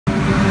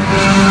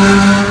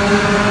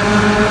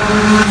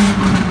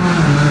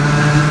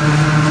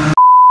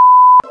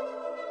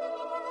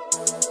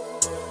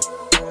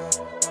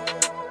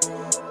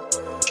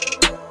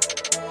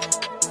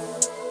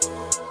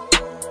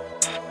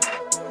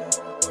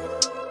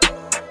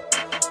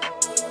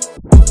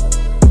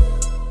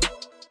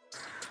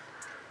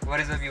What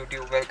is up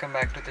YouTube? Welcome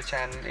back to the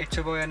channel. It's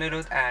your boy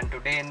Anirudh, and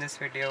today in this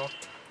video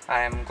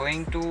I am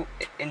going to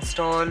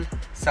install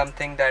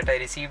something that I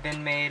received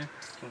in mail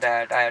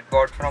that I had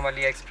bought from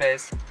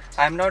AliExpress.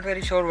 I'm not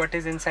very sure what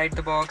is inside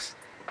the box,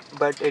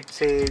 but it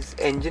says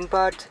engine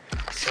parts.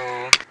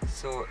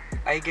 So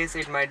I guess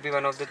it might be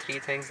one of the three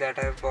things that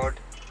I've bought.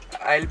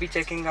 I'll be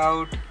checking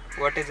out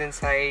what is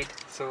inside.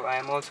 So I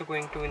am also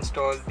going to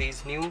install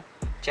these new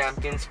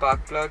Champion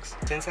spark plugs.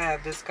 Since I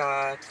have this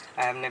car,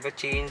 I have never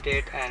changed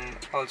it and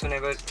also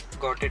never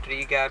got it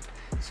regapped,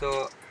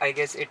 so I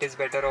guess it is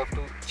better off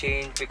to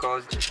change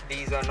because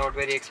these are not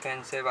very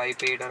expensive. I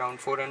paid around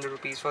 400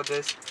 rupees for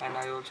this, and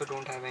I also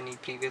don't have any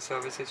previous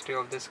service history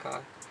of this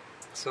car,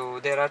 so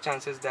there are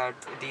chances that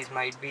these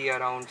might be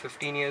around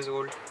 15 years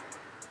old.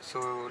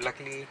 So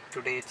luckily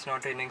today it's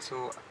not raining,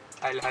 so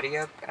I'll hurry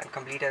up and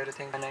complete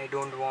everything, and I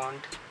don't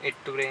want it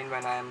to rain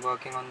when I am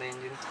working on the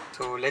engine.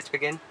 So let's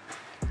begin.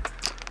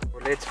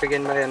 Let's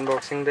begin by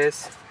unboxing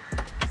this.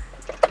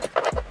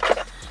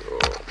 So,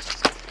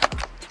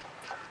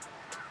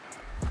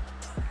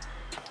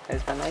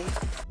 here's my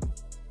knife.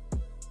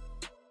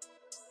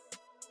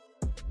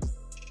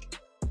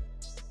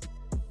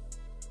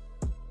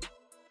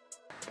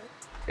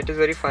 It is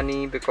very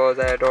funny because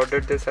I had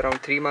ordered this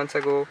around 3 months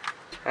ago,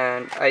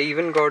 and I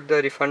even got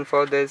the refund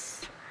for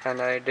this, and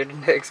I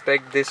didn't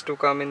expect this to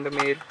come in the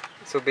mail.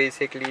 So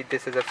basically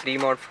this is a free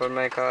mod for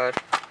my car.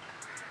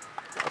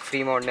 A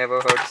free mod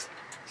never hurts.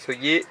 So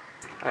yeah,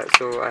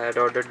 so I had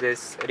ordered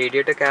this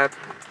radiator cap.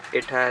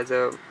 It has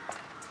a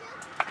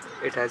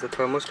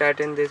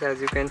thermostat in this,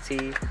 as you can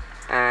see,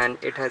 and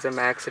it has a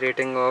max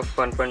rating of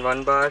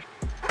 1.1 bar.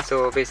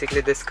 So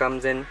basically this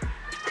comes in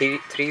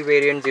three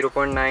variants: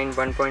 0.9,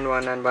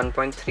 1.1 and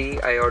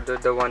 1.3. I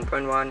ordered the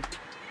 1.1.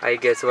 I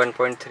guess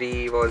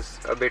 1.3 was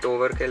a bit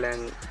overkill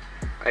and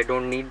I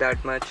don't need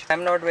that much.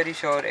 I'm not very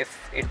sure if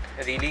it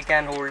really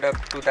can hold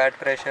up to that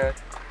pressure.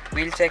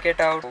 We'll check it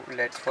out.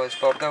 Let's first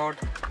pop the hood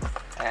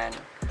and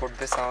put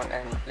this on,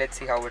 and let's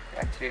see how it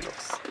actually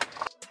looks.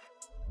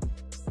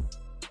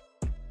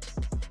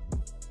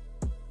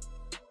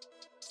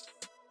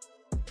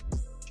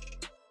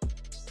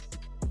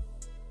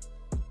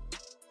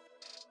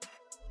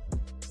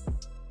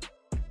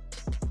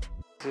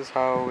 This is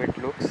how it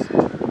looks.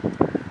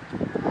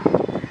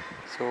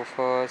 So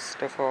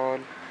first of all,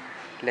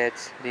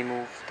 let's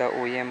remove the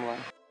OEM one.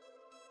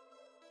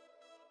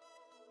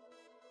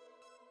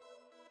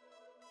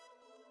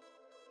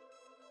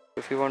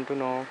 If you want to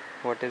know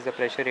what is the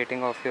pressure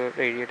rating of your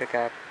radiator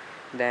cap,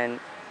 then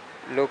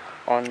look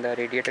on the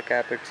radiator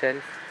cap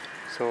itself.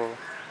 So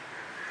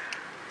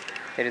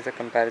here is a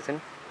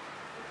comparison.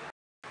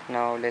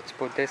 Now let's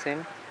put this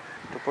in.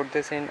 To put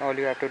this in, all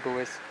you have to do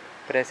is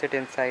press it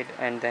inside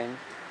and then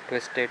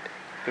twist it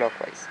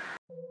clockwise.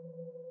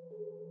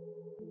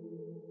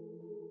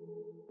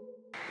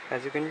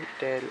 As you can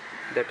tell,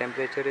 the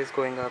temperature is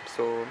going up,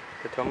 so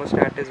the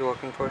thermostat is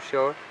working for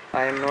sure.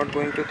 I am not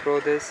going to throw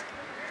this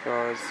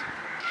because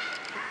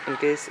in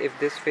case if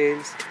this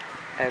fails,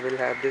 I will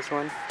have this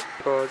one,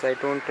 because I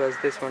don't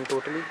trust this one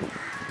totally.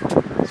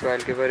 So I'll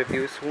give a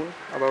review soon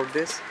about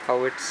this,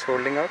 how it's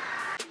holding up.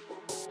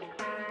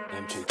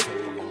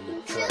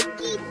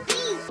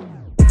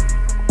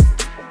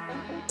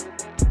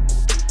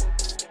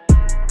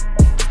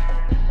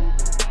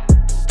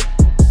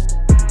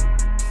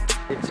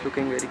 It's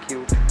looking very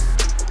cute.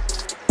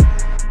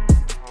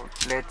 Now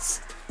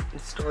let's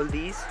install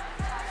these.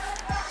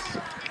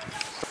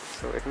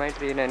 So it might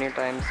rain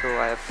anytime, so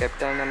I have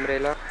kept an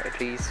umbrella. At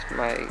least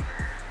my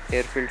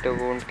air filter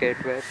won't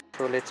get wet.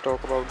 So let's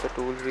talk about the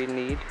tools we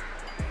need.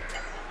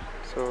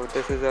 So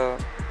this is a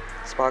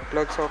spark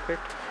plug socket.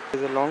 It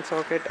is a long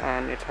socket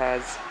and it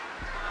has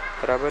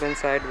rubber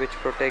inside which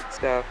protects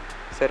the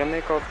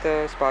ceramic of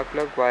the spark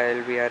plug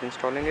while we are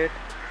installing it,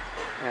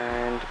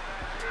 and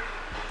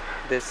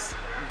this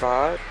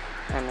bar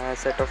and a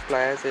set of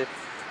pliers if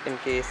in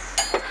case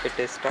it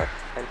is stuck.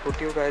 I'll put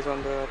you guys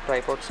on the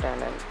tripod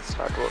stand and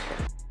start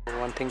working.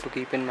 One thing to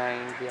keep in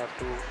mind, we have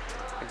to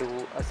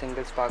do a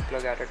single spark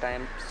plug at a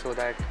time so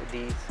that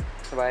these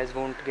wires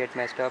won't get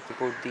messed up. If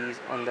you put these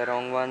on the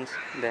wrong ones,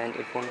 then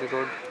it won't be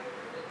good.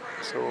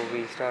 So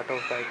we start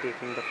off by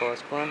taking the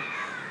first one.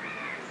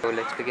 So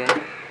let's begin.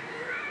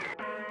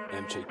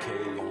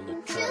 MJK on the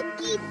track.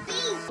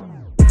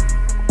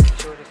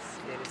 Sure,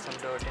 if there is some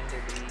dirt and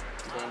debris,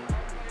 then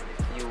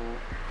you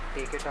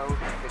take it out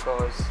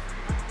because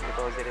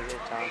there is a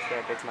chance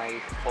that it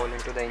might fall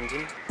into the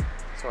engine.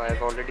 So I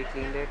have already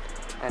cleaned it.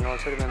 And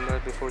also remember,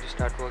 before you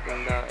start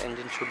working, the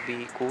engine should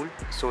be cool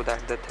so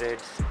that the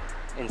threads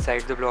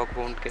inside the block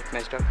won't get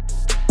messed up.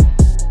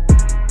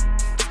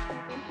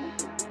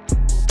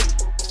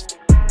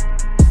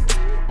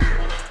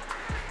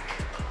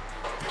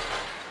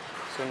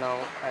 So now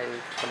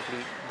I'll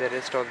complete the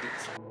rest of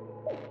these.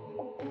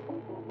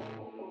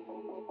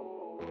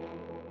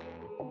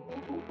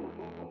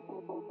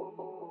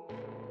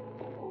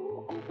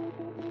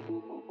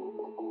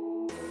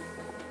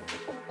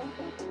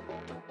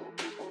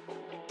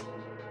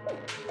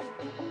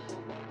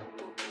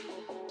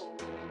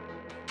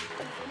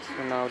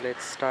 So now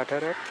let's start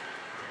her up.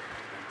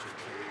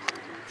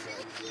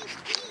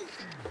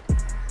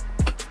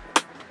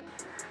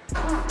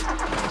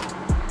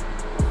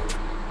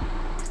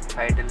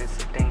 Idle is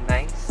sitting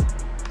nice.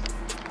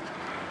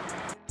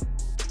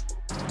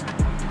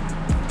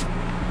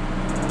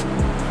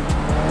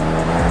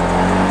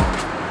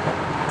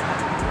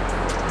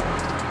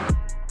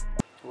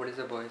 What is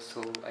up boys,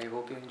 so I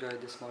hope you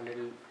enjoyed this small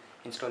little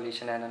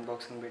installation and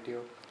unboxing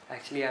video.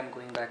 Actually I'm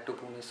going back to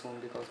Pune soon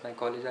because my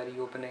college are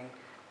reopening,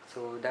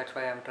 so that's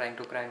why I'm trying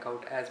to crank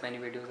out as many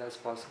videos as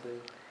possible.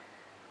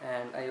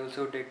 And I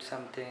also did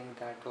something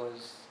that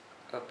was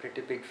a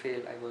pretty big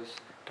fail. I was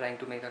trying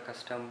to make a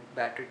custom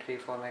battery tray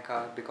for my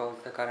car because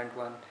the current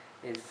one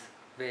is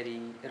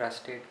very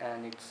rusted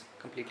and it's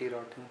completely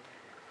rotten.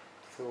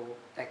 So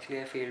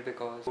actually I failed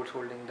because bolts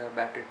holding the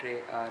battery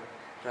tray are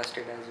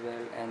rusted as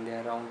well and they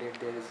are rounded.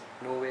 There is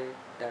no way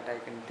that I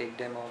can take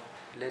them off.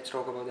 Let's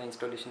talk about the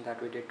installation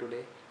that we did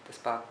today. The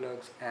spark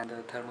plugs and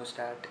the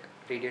thermostat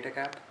radiator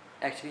cap.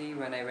 Actually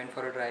when I went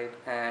for a drive,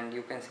 and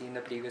you can see in the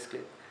previous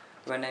clip,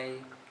 when I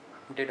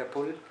did a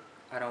pull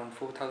around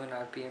 4000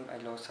 rpm I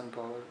lost some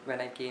power.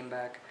 When I came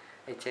back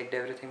I checked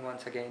everything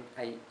once again.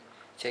 I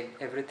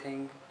checked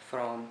everything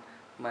from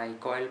my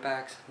coil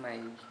packs, my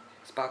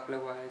spark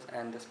plug wires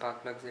and the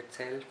spark plugs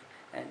itself,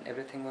 and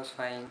everything was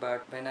fine.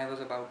 But when I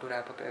was about to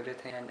wrap up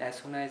everything, and as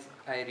soon as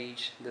I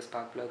reached the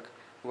spark plug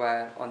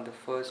wire on the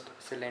first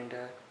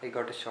cylinder, I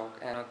got a shock,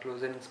 and on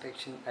closer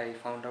inspection I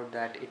found out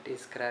that it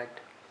is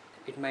cracked.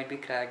 It might be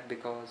cracked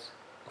because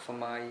of a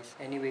mice.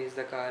 Anyways,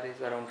 the car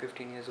is around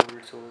 15 years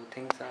old, so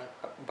things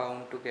are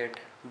bound to get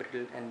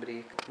brittle and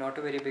break. Not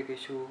a very big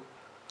issue.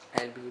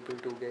 I'll be able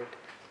to get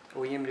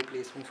OEM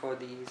replacement for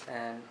these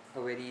and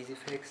a very easy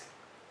fix.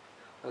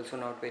 Also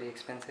not very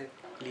expensive.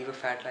 Leave a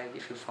fat like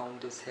if you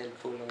found this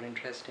helpful or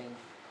interesting,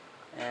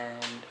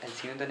 and I'll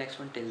see you in the next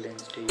one. Till then,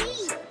 stay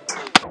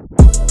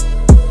inside.